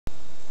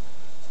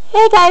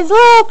Hey guys,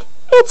 look!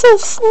 It's a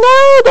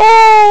snow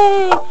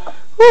day!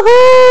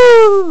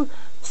 Woohoo!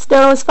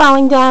 Snow is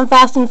falling down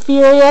fast and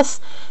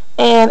furious,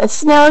 and a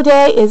snow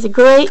day is a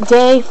great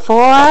day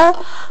for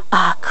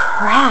a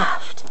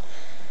craft.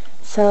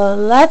 So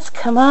let's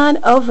come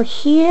on over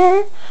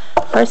here.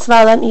 First of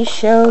all, let me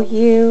show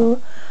you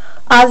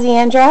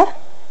Oziandra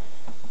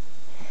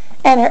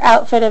and her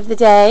outfit of the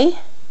day.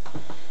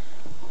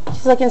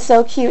 She's looking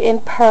so cute in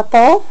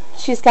purple.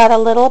 She's got a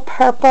little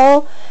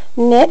purple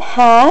knit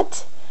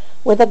hat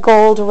with a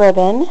gold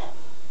ribbon,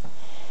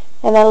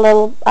 and then a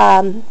little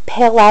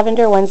pale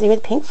lavender onesie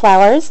with pink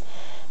flowers.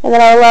 And then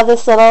I love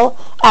this little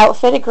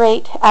outfit, a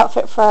great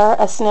outfit for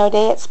a snow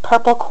day. It's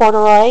purple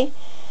corduroy,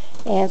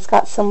 and it's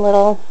got some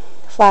little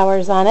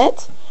flowers on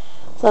it.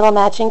 It's little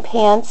matching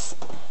pants,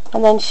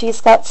 and then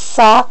she's got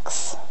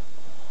socks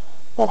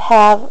that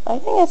have, I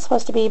think it's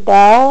supposed to be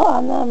Belle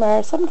on them,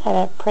 or some kind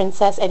of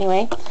princess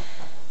anyway.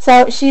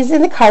 So she's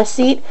in the car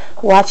seat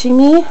watching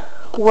me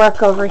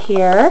work over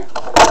here.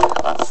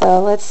 So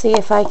let's see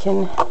if I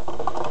can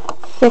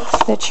fix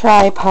the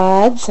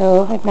tripod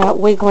so I'm not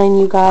wiggling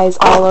you guys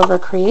all over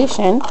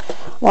creation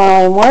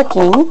while I'm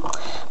working.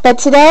 But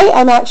today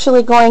I'm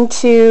actually going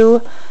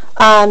to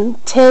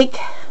take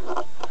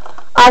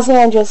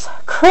Oziandra's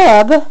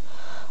crib,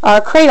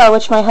 or cradle,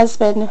 which my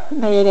husband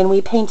made and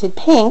we painted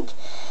pink,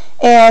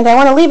 and I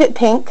want to leave it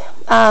pink,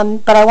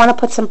 but I want to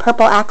put some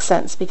purple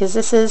accents because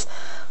this is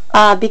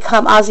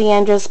become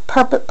Oziandra's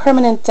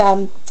permanent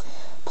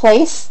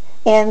place,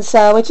 and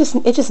so it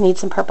just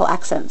needs some purple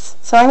accents.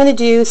 So I'm going to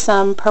do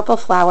some purple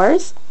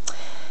flowers,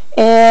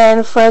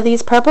 and for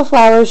these purple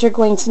flowers you're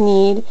going to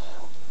need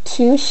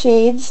 2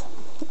 shades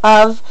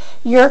of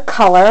your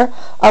color,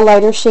 a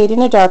lighter shade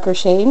and a darker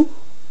shade.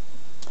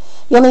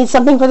 You'll need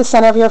something for the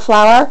center of your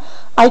flower.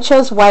 I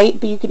chose white,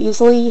 but you could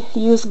easily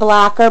use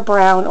black or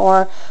brown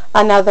or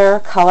another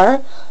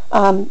color.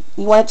 You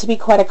want it to be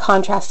quite a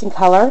contrasting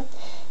color.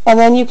 And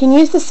then you can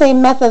use the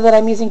same method that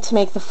I'm using to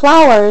make the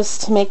flowers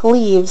to make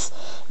leaves.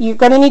 You're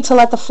going to need to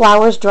let the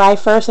flowers dry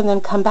first and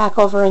then come back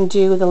over and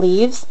do the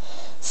leaves.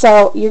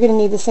 So you're going to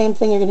need the same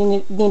thing. You're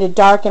going to need a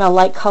dark and a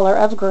light color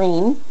of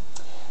green.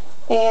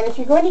 And if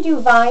you're going to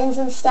do vines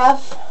and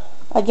stuff,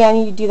 again,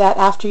 you do that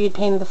after you'd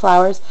painted the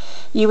flowers.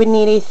 You would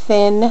need a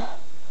thin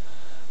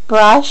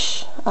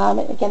brush.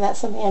 Again,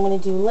 that's something I'm going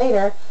to do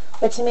later.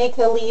 But to make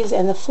the leaves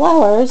and the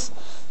flowers,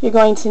 you're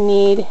going to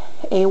need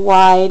a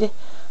wide,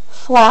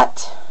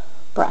 flat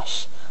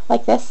brush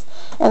like this.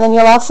 And then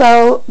you'll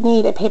also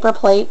need a paper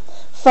plate.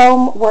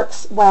 Foam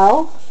works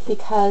well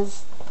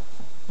because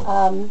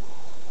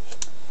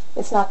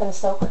it's not going to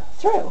soak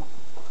through.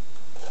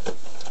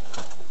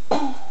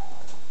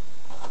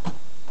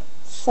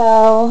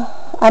 So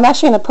I'm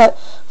actually going to put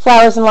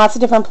flowers in lots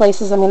of different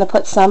places. I'm going to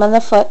put some on the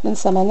foot and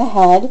some on the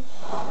head. And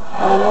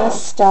I'm going to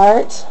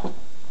start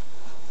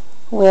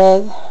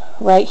with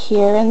right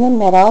here in the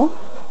middle.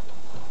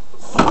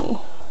 Let's see,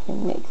 I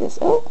can make this,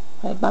 oh,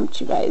 I bumped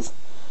you guys.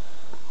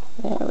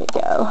 There we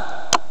go.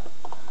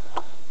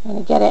 I'm going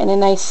to get it in a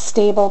nice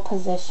stable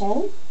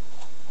position.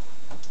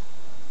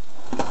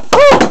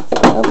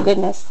 Oh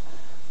goodness.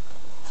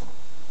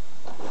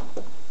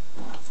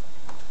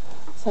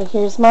 So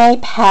here's my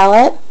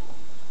palette.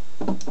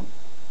 And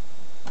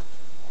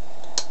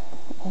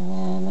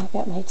then I've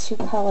got my 2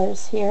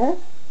 colors here.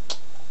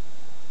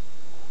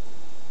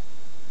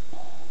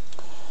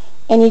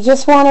 And you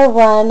just want to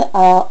run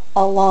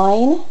a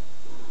line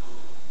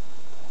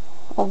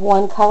of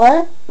one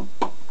color.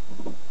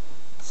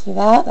 See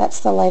that?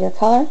 That's the lighter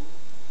color.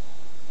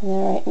 And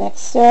then right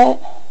next to it,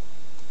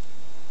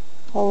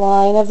 a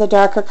line of the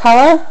darker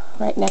color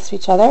right next to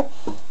each other.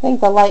 I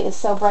think the light is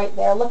so bright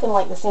they're looking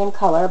like the same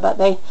color, but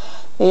they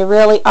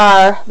really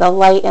are the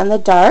light and the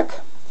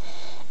dark.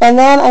 And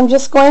then I'm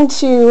just going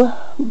to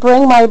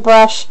bring my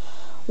brush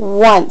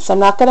once. I'm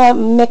not going to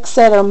mix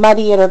it or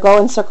muddy it or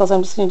go in circles.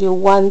 I'm just going to do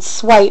one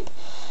swipe.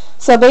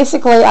 So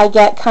basically I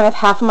get kind of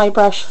half of my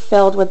brush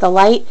filled with the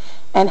light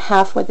and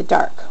half with the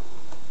dark.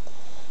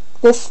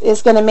 This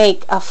is going to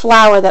make a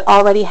flower that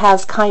already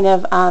has kind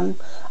of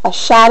a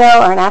shadow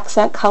or an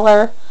accent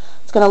color.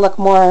 It's going to look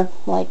more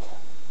like,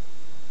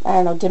 I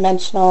don't know,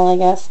 dimensional, I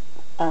guess.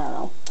 I don't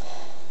know.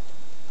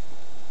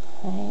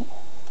 Right.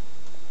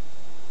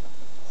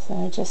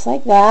 So just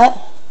like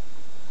that.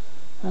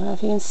 I don't know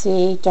if you can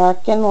see,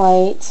 dark and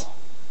light.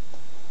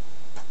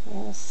 I'm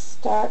going to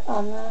start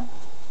in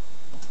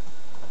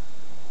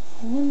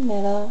the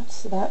middle,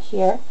 just about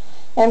here.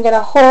 And I'm going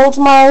to hold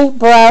my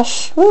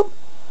brush, I'm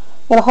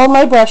going to hold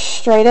my brush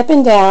straight up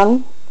and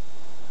down,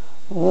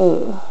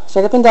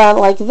 straight up and down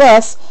like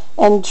this,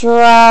 and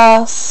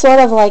draw sort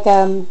of like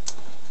an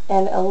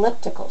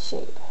elliptical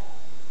shape.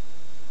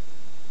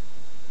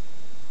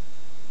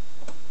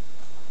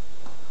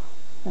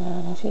 I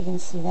don't know if you can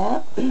see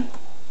that.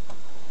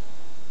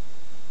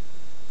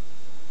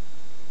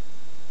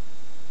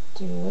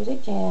 Do it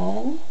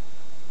again.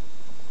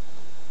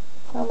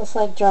 Almost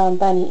like drawing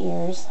bunny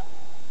ears.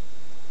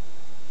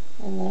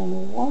 And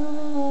then one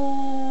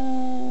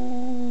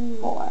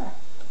more.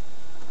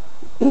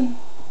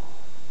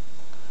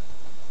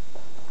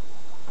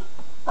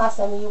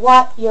 Awesome. You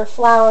want your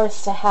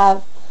flowers to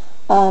have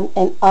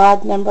an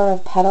odd number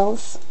of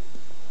petals.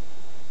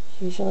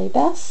 Usually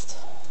best.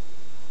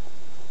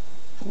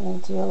 I'm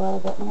going to do a little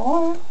bit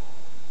more.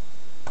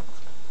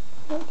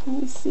 What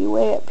can you see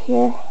way up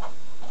here?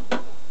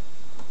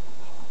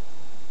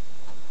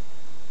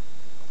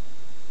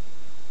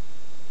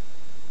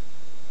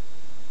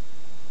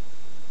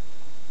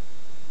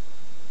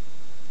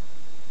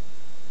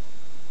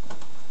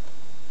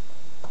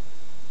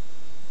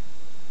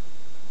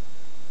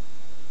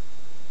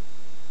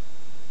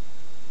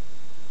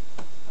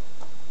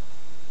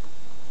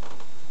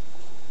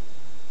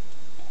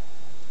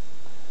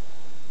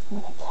 I'm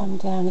going to come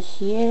down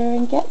here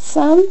and get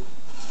some.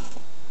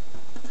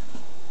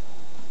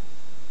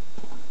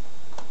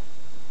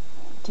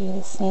 Do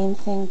the same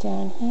thing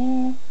down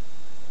here.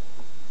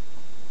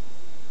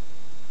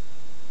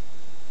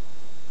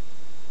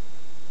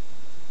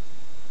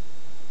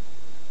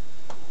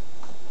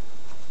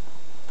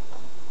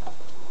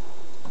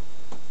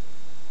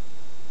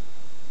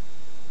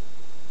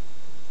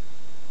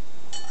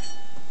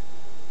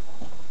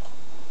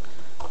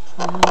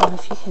 I don't know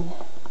if you can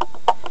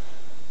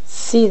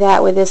see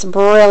that with this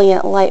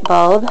brilliant light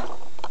bulb.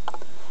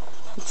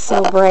 It's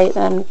so bright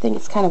that I think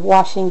it's kind of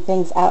washing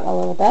things out a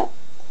little bit.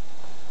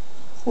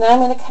 So now I'm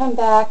going to come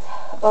back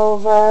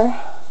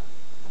over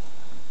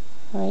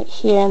right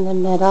here in the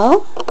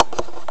middle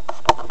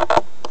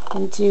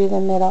and do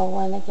the middle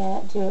one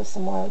again. Do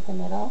some more of the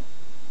middle.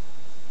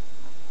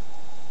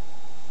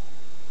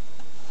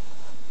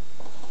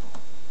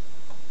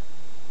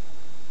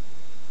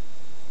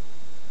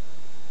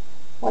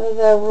 One of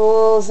the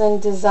rules in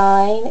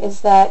design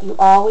is that you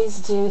always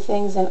do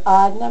things in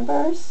odd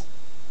numbers.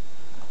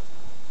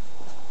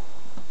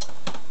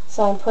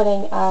 So I'm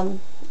putting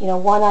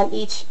one on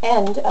each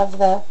end of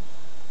the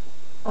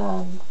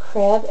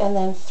crib and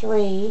then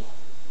 3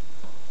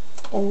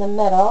 in the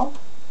middle.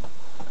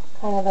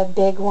 Kind of a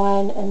big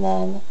one and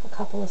then a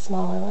couple of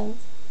smaller ones.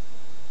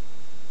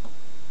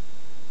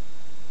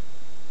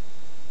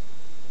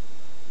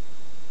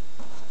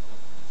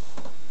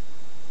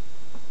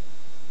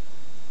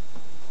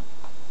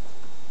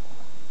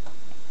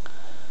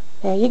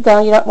 There you go.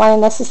 You don't want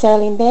to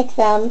necessarily make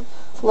them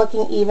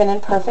looking even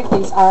and perfect.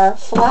 These are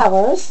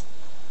flowers,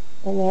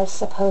 and they're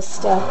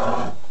supposed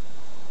to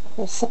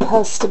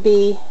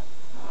be,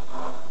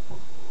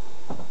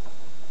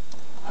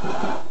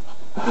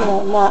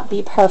 not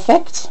be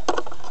perfect.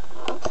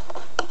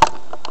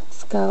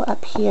 Let's go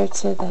up here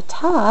to the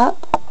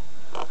top.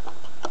 I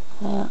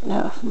don't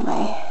know if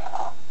my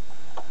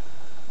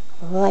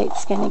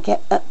light's going to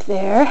get up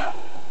there.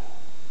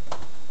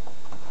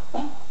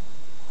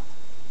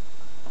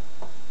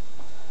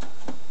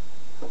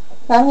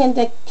 I'm going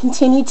to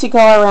continue to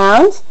go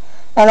around,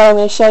 and then I'm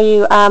going to show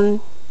you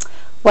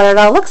what it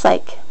all looks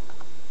like.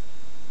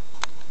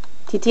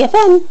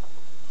 TTFN.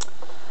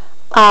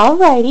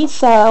 Alrighty,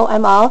 so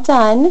I'm all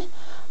done.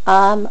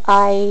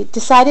 I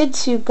decided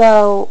to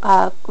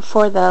go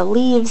for the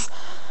leaves,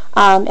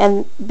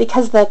 and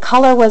because the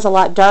color was a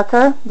lot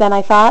darker than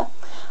I thought,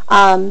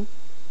 I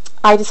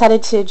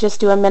decided to just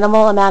do a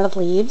minimal amount of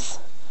leaves,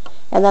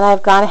 and then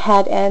I've gone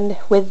ahead and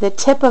with the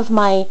tip of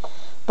my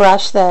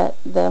brush, not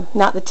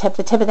the tip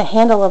of the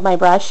handle of my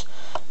brush,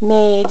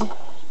 made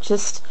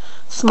just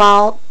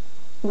small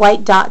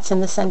white dots in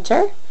the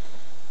center.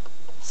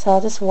 So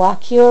I'll just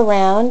walk you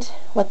around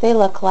what they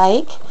look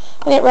like.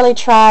 I didn't really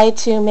try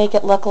to make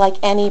it look like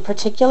any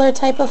particular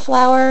type of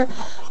flower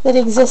that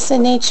exists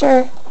in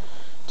nature,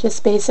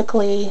 just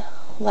basically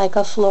like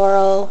a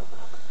floral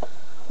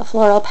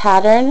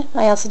pattern.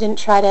 I also didn't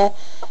try to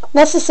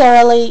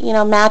necessarily,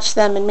 match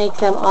them and make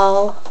them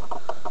all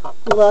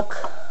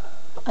look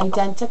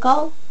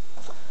identical.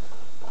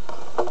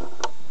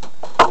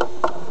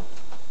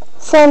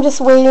 So I'm just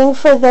waiting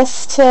for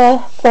this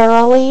to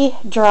thoroughly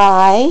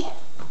dry.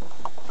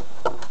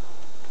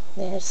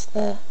 There's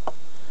the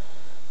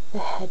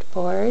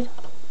headboard.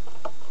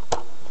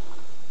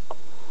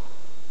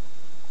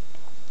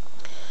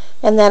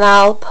 And then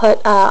I'll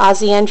put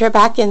Oziandra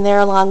back in there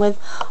along with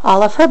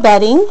all of her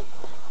bedding.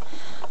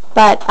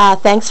 But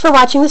thanks for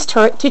watching this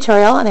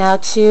tutorial on how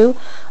to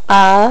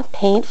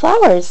paint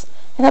flowers.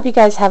 I hope you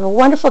guys have a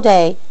wonderful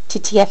day.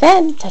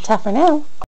 TTFN. Ta-ta for now.